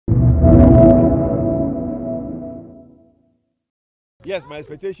Yes, my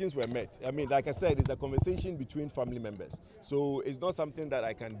expectations were met. I mean, like I said, it's a conversation between family members. So it's not something that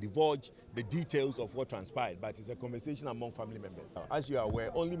I can divulge the details of what transpired, but it's a conversation among family members. As you are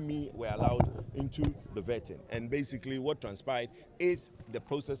aware, only me were allowed into the vetting. And basically what transpired is the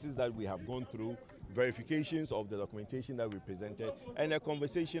processes that we have gone through, verifications of the documentation that we presented, and a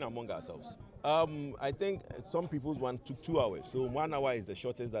conversation among ourselves. I think some people's one took 2 hours, so 1 hour is the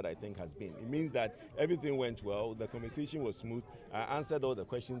shortest that I think has been. It means that everything went well, the conversation was smooth, I answered all the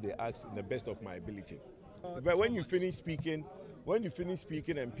questions they asked in the best of my ability. But when you finish speaking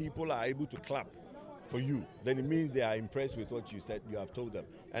and people are able to clap for you, then it means they are impressed with what you said, you have told them.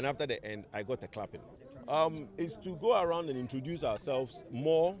 And after the end, I got a clapping. Is to go around and introduce ourselves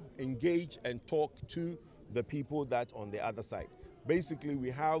more, engage and talk to the people that on the other side. Basically,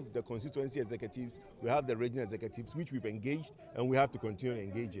 we have the constituency executives, we have the regional executives, which we've engaged, and we have to continue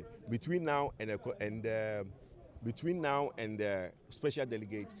engaging. Between now and the special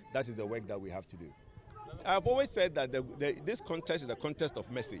delegate, that is the work that we have to do. I've always said that this contest is a contest of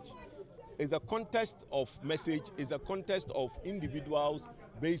message. It's a contest of message, it's a contest of individuals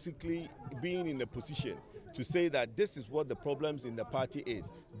basically being in a position to say that this is what the problems in the party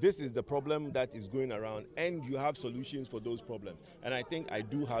is. This is the problem that is going around, and you have solutions for those problems. And I think I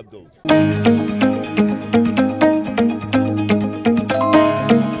do have those.